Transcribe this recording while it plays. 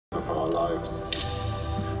for our lives.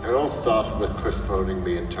 And it all started with Chris phoning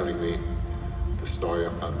me and telling me the story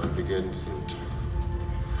of Batman Begins. And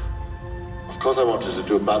of course I wanted to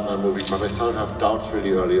do a Batman movie, but I started to have doubts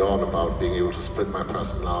really early on about being able to split my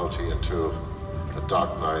personality into the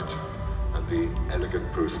Dark Knight and the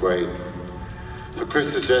elegant Bruce Wayne. So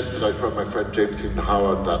Chris suggested I phone my friend James Newton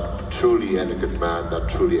Howard, that truly elegant man, that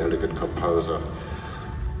truly elegant composer,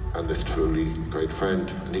 and this truly great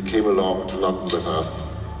friend. And he came along to London with us,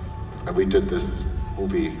 and we did this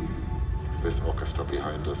movie with this orchestra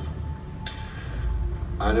behind us.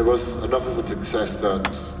 And it was enough of a success that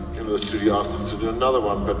the studio asked us to do another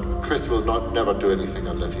one, but Chris will never do anything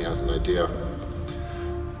unless he has an idea.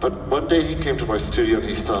 But one day he came to my studio and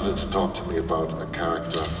he started to talk to me about a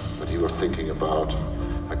character that he was thinking about,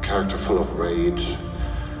 a character full of rage,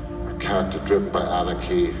 a character driven by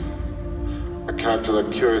anarchy, a character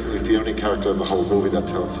that curiously is the only character in the whole movie that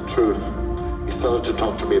tells the truth. He started to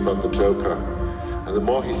talk to me about the Joker, and the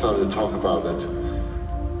more he started to talk about it,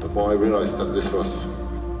 the more I realized that this was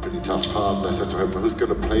a pretty tough part. And I said to him, who's going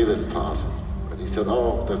to play this part? And he said,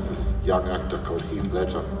 oh, there's this young actor called Heath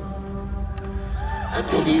Ledger. And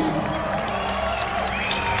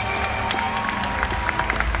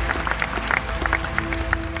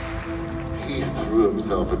he threw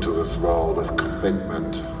himself into this role with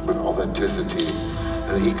commitment, with authenticity,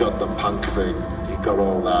 and he got the punk thing, he got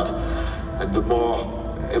all that. And the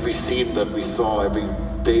more, every scene that we saw, every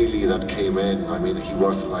daily that came in, I mean, he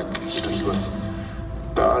was like, he was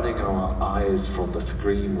burning our eyes from the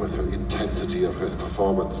screen with the intensity of his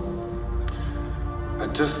performance.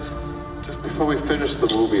 And just before we finished the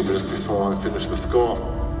movie, just before I finished the score,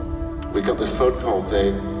 we got this phone call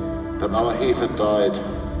saying that our Heath had died.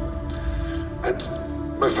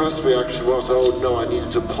 And my first reaction was, oh no, I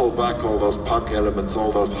needed to pull back all those punk elements,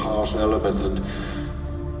 all those harsh elements. And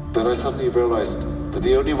then I suddenly realized that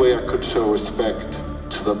the only way I could show respect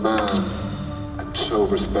to the man and show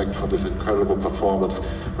respect for this incredible performance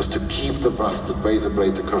was to keep the rusted razor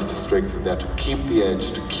blades across the strings in there, to keep the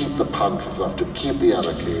edge, to keep the punk stuff, to keep the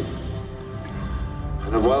anarchy.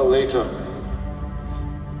 And a while later,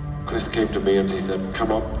 Chris came to me and he said,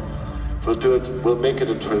 come on, we'll do it, we'll make it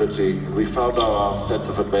a trilogy. And we found our sense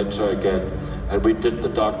of adventure again, and we did The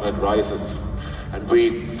Dark Knight Rises. And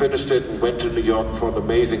we finished it and went to New York for an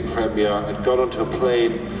amazing premiere and got onto a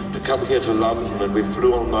plane to come here to London, and we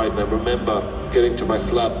flew all night. And I remember getting to my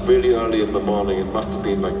flat really early in the morning. It must have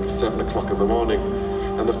been like 7 o'clock in the morning,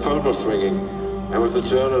 and the phone was ringing. There was a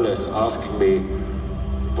journalist asking me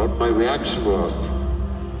what my reaction was.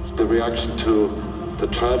 The reaction to the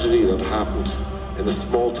tragedy that happened in a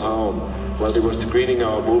small town while they were screening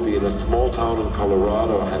our movie in a small town in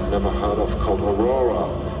Colorado I had never heard of, called Aurora.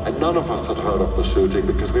 And none of us had heard of the shooting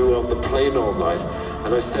because we were on the plane all night.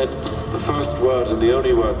 And I said the first word and the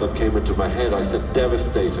only word that came into my head, I said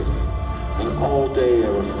devastated. And all day I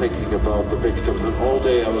was thinking about the victims, and all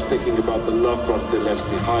day I was thinking about the loved ones they left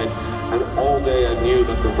behind, and all day I knew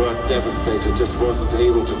that the word devastated just wasn't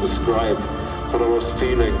able to describe what I was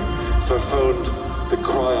feeling. So I phoned the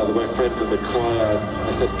choir, my friends in the choir, and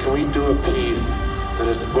I said, can we do a piece that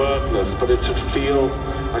is wordless, but it should feel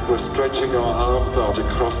like we're stretching our arms out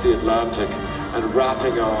across the Atlantic and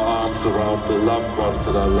wrapping our arms around the loved ones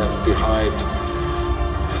that are left behind.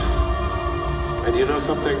 And you know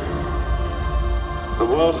something? The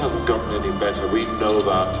world hasn't gotten any better, we know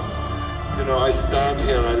that. You know, I stand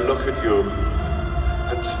here and I look at you,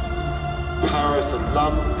 and Paris and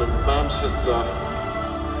London and Manchester.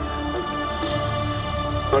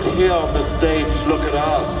 But here on the stage, look at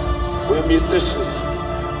us. We're musicians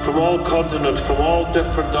from all continents, from all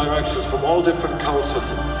different directions, from all different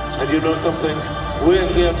cultures. And you know something? We're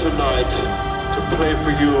here tonight to play for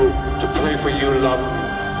you,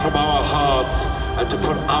 London, from our hearts, and to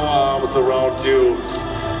put our arms around you.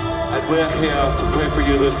 And we're here to play for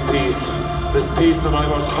you this piece that I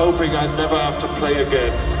was hoping I'd never have to play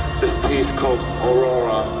again. This piece called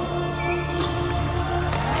Aurora.